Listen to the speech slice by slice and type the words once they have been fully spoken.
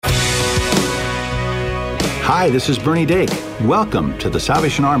Hi, this is Bernie Dake. Welcome to the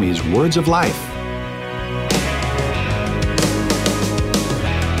Salvation Army's Words of Life.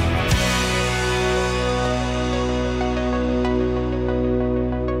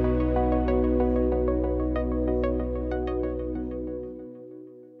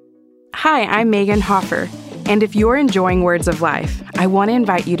 Hi, I'm Megan Hoffer, and if you're enjoying Words of Life, I want to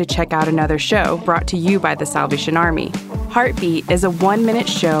invite you to check out another show brought to you by the Salvation Army. Heartbeat is a 1-minute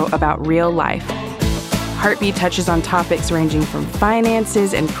show about real life. Heartbeat touches on topics ranging from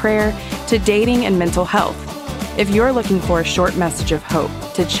finances and prayer to dating and mental health. If you're looking for a short message of hope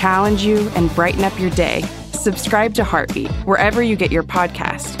to challenge you and brighten up your day, subscribe to Heartbeat wherever you get your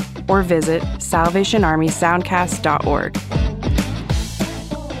podcast or visit salvationarmysoundcast.org.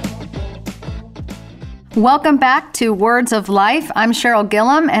 Welcome back to Words of Life. I'm Cheryl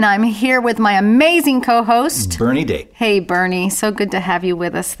Gillum, and I'm here with my amazing co-host, Bernie Dake. Hey, Bernie. So good to have you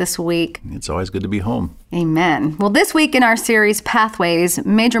with us this week. It's always good to be home. Amen. Well, this week in our series, Pathways,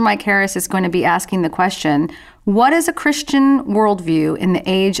 Major Mike Harris is going to be asking the question, what is a Christian worldview in the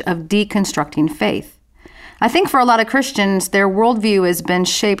age of deconstructing faith? I think for a lot of Christians, their worldview has been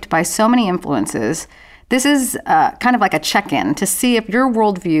shaped by so many influences. This is kind of like a check-in to see if your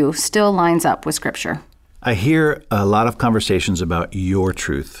worldview still lines up with Scripture. I hear a lot of conversations about your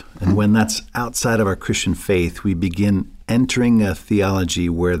truth. And when that's outside of our Christian faith, we begin entering a theology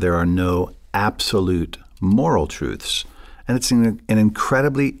where there are no absolute moral truths. And it's an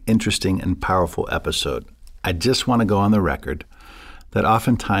incredibly interesting and powerful episode. I just want to go on the record that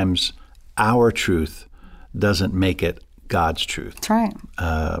oftentimes our truth doesn't make it God's truth. That's right.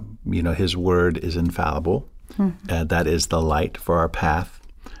 His word is infallible. That is the light for our path.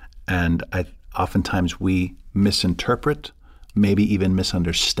 And oftentimes we misinterpret, maybe even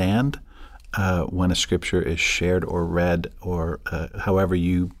misunderstand when a scripture is shared or read, or however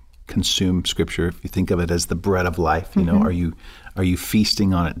you consume scripture. If you think of it as the bread of life, are you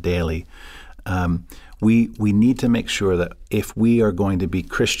feasting on it daily? We need to make sure that if we are going to be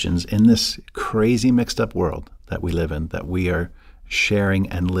Christians in this crazy mixed up world that we live in, that we are sharing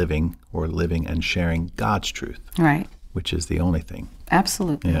and living, or living and sharing God's truth, right? Which is the only thing.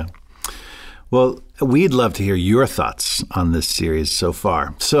 Absolutely. Yeah. Well, we'd love to hear your thoughts on this series so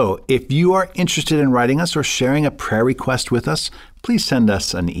far. So if you are interested in writing us or sharing a prayer request with us, please send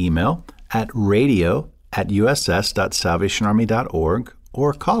us an email at radio@uss.salvationarmy.org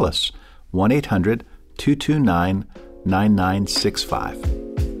or call us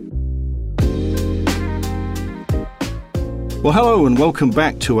 1-800-229-9965. Well, hello and welcome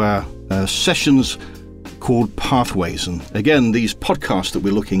back to our sessions called Pathways. And again, these podcasts that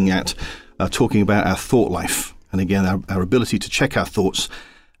we're looking at talking about our thought life, and again, our ability to check our thoughts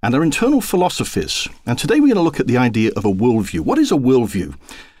and our internal philosophies. And today we're going to look at the idea of a worldview. What is a worldview,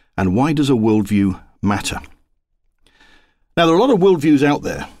 and why does a worldview matter? Now, there are a lot of worldviews out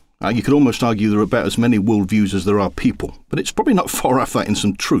there. You could almost argue there are about as many worldviews as there are people, but it's probably not far off that in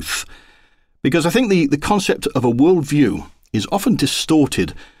some truth. Because I think the concept of a worldview is often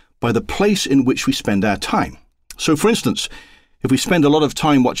distorted by the place in which we spend our time. So, for instance, if we spend a lot of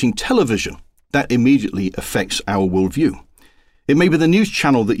time watching television, that immediately affects our worldview. It may be the news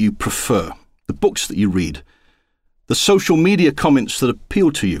channel that you prefer, the books that you read, the social media comments that appeal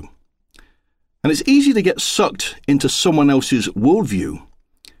to you. And it's easy to get sucked into someone else's worldview,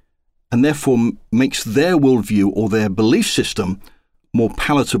 and therefore makes their worldview or their belief system more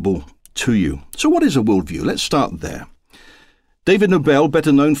palatable to you. So what is a worldview? Let's start there. David Nobel,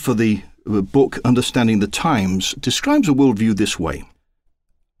 better known for the book Understanding the Times, describes a worldview this way.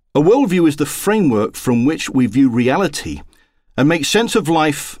 A worldview is the framework from which we view reality and make sense of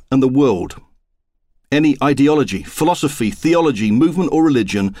life and the world. Any ideology, philosophy, theology, movement or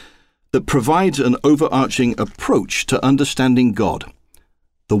religion that provides an overarching approach to understanding God,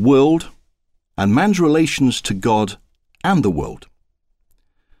 the world, and man's relations to God and the world.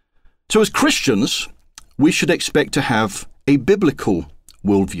 So as Christians, we should expect to have a biblical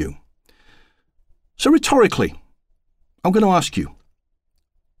worldview. So rhetorically, I'm going to ask you,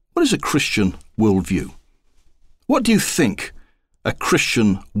 what is a Christian worldview? What do you think a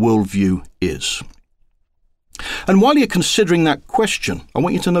Christian worldview is? And while you're considering that question, I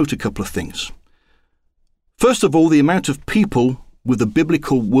want you to note a couple of things. First of all, the amount of people with a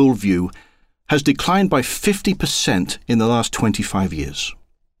biblical worldview has declined by 50% in the last 25 years.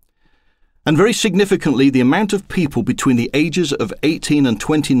 And very significantly, the amount of people between the ages of 18 and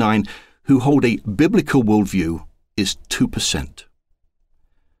 29 who hold a biblical worldview is 2%.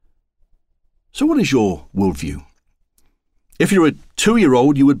 So what is your worldview? If you're a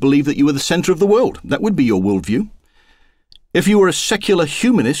 2-year-old, you would believe that you were the center of the world. That would be your worldview. If you were a secular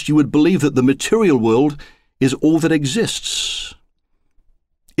humanist, you would believe that the material world is all that exists.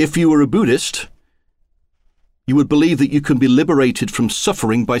 If you were a Buddhist, you would believe that you can be liberated from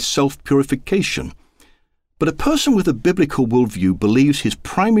suffering by self-purification. But a person with a biblical worldview believes his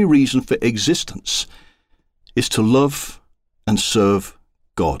primary reason for existence is to love and serve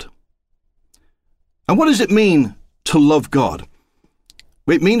God. And what does it mean to love God?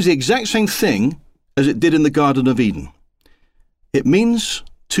 Well, it means the exact same thing as it did in the Garden of Eden. It means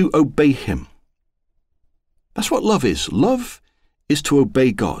to obey him. That's what love is. Love is to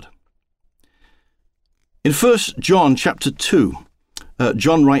obey God. In 1 John chapter 2,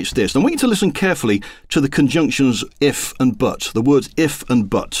 John writes this. And I want you to listen carefully to the conjunctions if and but, the words if and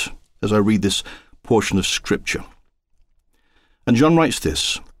but, as I read this portion of Scripture. And John writes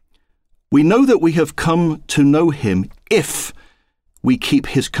this, "We know that we have come to know him if we keep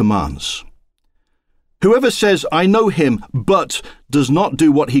his commands. Whoever says, 'I know him,' but does not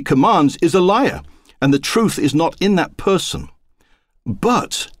do what he commands is a liar, and the truth is not in that person.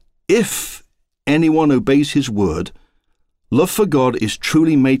 But if anyone obeys his word, love for God is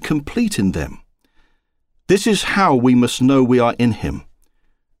truly made complete in them. This is how we must know we are in him.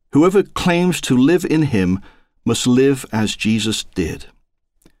 Whoever claims to live in him must live as Jesus did."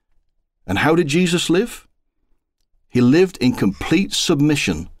 And how did Jesus live? He lived in complete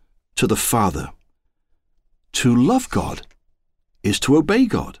submission to the Father. To love God is to obey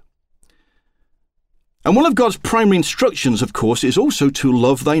God. And one of God's primary instructions, of course, is also to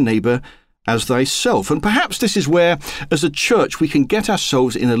love thy neighbor as thyself. And perhaps this is where, as a church, we can get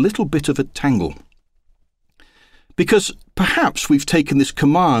ourselves in a little bit of a tangle. Because perhaps we've taken this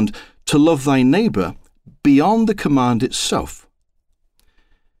command to love thy neighbor beyond the command itself.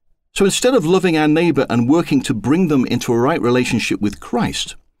 So instead of loving our neighbor and working to bring them into a right relationship with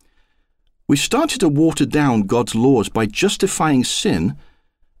Christ, we started to water down God's laws by justifying sin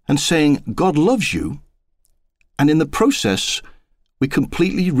and saying God loves you, and in the process, we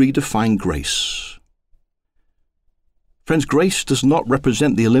completely redefine grace. Friends, grace does not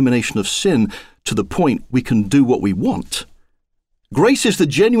represent the elimination of sin to the point we can do what we want. Grace is the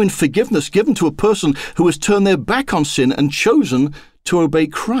genuine forgiveness given to a person who has turned their back on sin and chosen to obey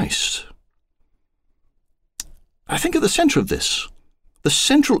Christ. I think at the center of this, the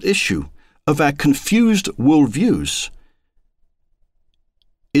central issue of our confused worldviews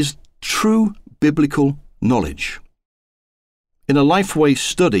is true biblical knowledge. In a Lifeway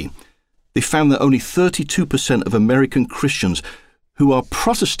study, they found that only 32% of American Christians who are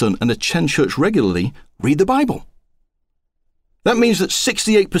Protestant and attend church regularly read the Bible. That means that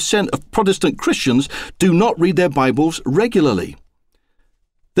 68% of Protestant Christians do not read their Bibles regularly.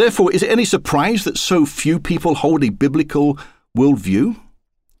 Therefore, is it any surprise that so few people hold a biblical worldview?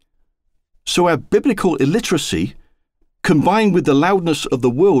 So our biblical illiteracy, combined with the loudness of the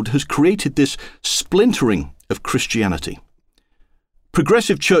world, has created this splintering of Christianity.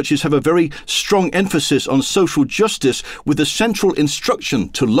 Progressive churches have a very strong emphasis on social justice with the central instruction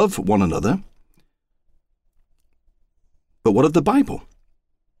to love one another. But what of the Bible?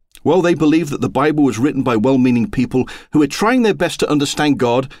 Well, they believe that the Bible was written by well-meaning people who were trying their best to understand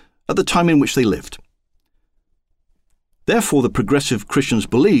God at the time in which they lived. Therefore, the progressive Christians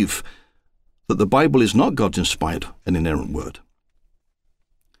believe that the Bible is not God's inspired and inerrant word.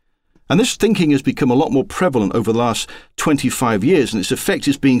 And this thinking has become a lot more prevalent over the last 25 years, and its effect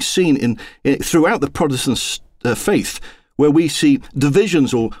is being seen throughout the Protestant faith, where we see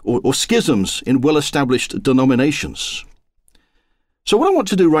divisions or schisms in well-established denominations. So what I want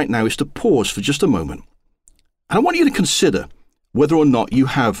to do right now is to pause for just a moment, and I want you to consider whether or not you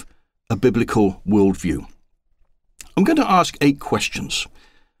have a biblical worldview. I'm going to ask 8 questions.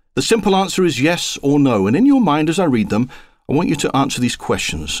 The simple answer is yes or no, and in your mind as I read them, I want you to answer these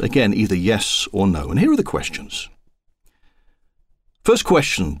questions. Again, either yes or no. And here are the questions. First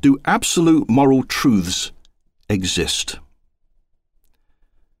question, do absolute moral truths exist?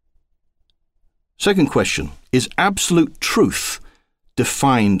 Second question, is absolute truth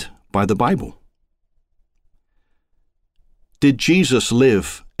defined by the Bible? Did Jesus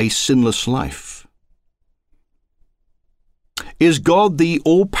live a sinless life? Is God the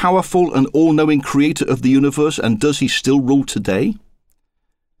all-powerful and all-knowing creator of the universe, and does he still rule today?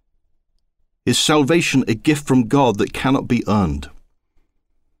 Is salvation a gift from God that cannot be earned?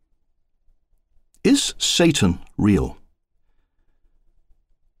 Is Satan real?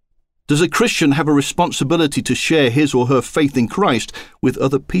 Does a Christian have a responsibility to share his or her faith in Christ with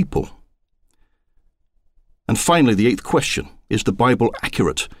other people? And finally, the 8th question, is the Bible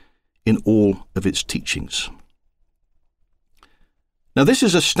accurate in all of its teachings? Now, this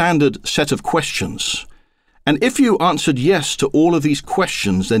is a standard set of questions, and if you answered yes to all of these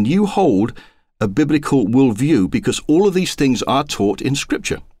questions, then you hold a biblical worldview because all of these things are taught in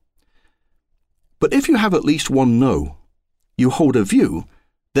Scripture. But if you have at least one no, you hold a view,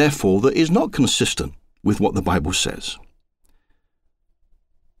 therefore, that is not consistent with what the Bible says.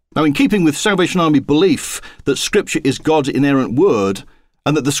 Now, in keeping with Salvation Army belief that Scripture is God's inerrant word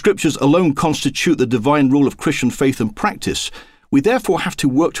and that the Scriptures alone constitute the divine rule of Christian faith and practice, we therefore have to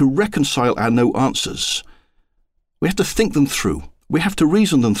work to reconcile our no answers. We have to think them through. We have to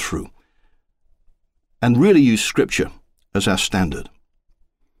reason them through and really use Scripture as our standard.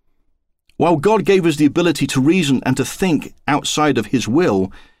 While God gave us the ability to reason and to think outside of His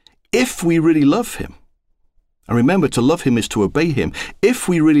will, if we really love Him, and remember, to love Him is to obey Him. If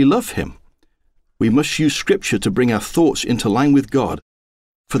we really love Him, we must use Scripture to bring our thoughts into line with God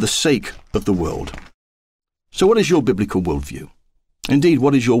for the sake of the world. So what is your biblical worldview? Indeed,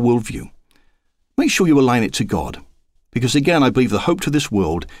 what is your worldview? Make sure you align it to God, because again, I believe the hope to this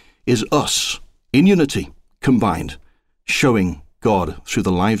world is us, in unity, combined, showing God through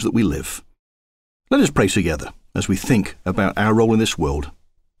the lives that we live. Let us pray together as we think about our role in this world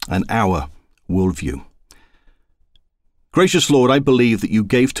and our worldview. Gracious Lord, I believe that you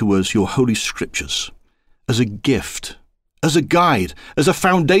gave to us your Holy Scriptures as a gift, as a guide, as a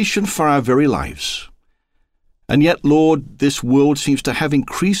foundation for our very lives. And yet, Lord, this world seems to have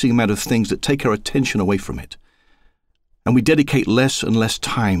increasing amount of things that take our attention away from it. And we dedicate less and less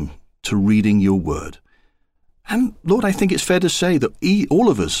time to reading your word. And Lord, I think it's fair to say that all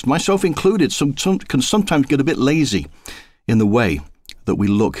of us, myself included, can sometimes get a bit lazy in the way that we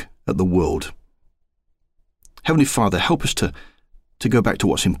look at the world. Heavenly Father, help us to go back to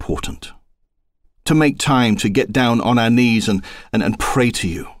what's important, to make time to get down on our knees and pray to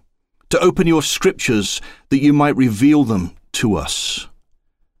you, to open your Scriptures that you might reveal them to us.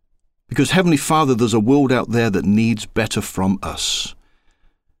 Because, Heavenly Father, there's a world out there that needs better from us.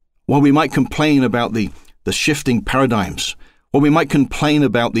 While we might complain about the shifting paradigms, while we might complain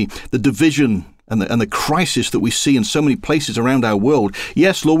about the division and the crisis that we see in so many places around our world.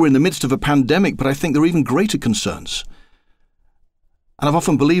 Yes, Lord, we're in the midst of a pandemic, but I think there are even greater concerns. And I've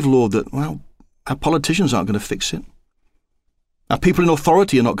often believed, Lord, that, well, our politicians aren't going to fix it. Our people in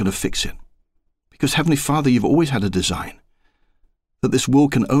authority are not going to fix it. Because, Heavenly Father, you've always had a design that this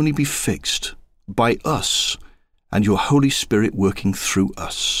world can only be fixed by us and your Holy Spirit working through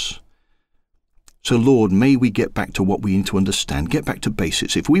us. So, Lord, may we get back to what we need to understand, get back to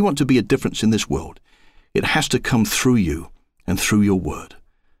basics. If we want to be a difference in this world, it has to come through you and through your word.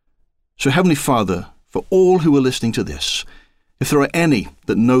 So, Heavenly Father, for all who are listening to this, if there are any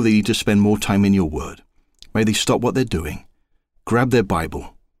that know they need to spend more time in your word, may they stop what they're doing, grab their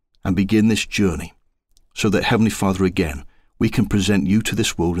Bible, and begin this journey so that, Heavenly Father, again, we can present you to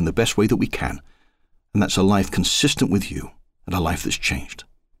this world in the best way that we can, and that's a life consistent with you and a life that's changed.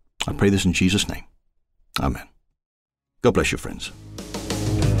 I pray this in Jesus' name. Amen. God bless you, friends.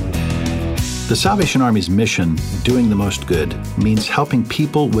 The Salvation Army's mission, doing the most good, means helping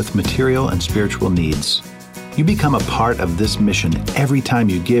people with material and spiritual needs. You become a part of this mission every time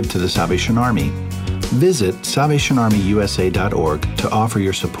you give to the Salvation Army. Visit salvationarmyusa.org to offer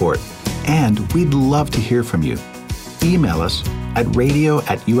your support, and we'd love to hear from you. Email us at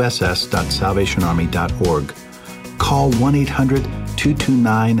radio@uss.salvationarmy.org. Call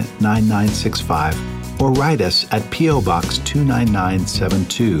 1-800-229-9965 or write us at P.O. Box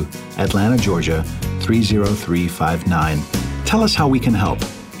 29972, Atlanta, Georgia 30359. Tell us how we can help.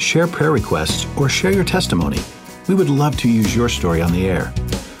 Share prayer requests or share your testimony. We would love to use your story on the air.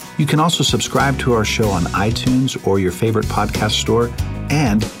 You can also subscribe to our show on iTunes or your favorite podcast store,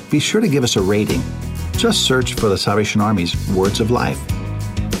 and be sure to give us a rating. Just search for the Salvation Army's Words of Life.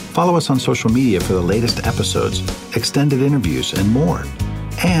 Follow us on social media for the latest episodes, extended interviews, and more.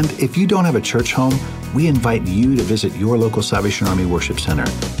 And if you don't have a church home, we invite you to visit your local Salvation Army Worship Center.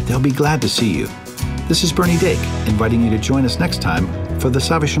 They'll be glad to see you. This is Bernie Dake, inviting you to join us next time for the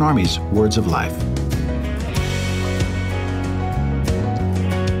Salvation Army's Words of Life.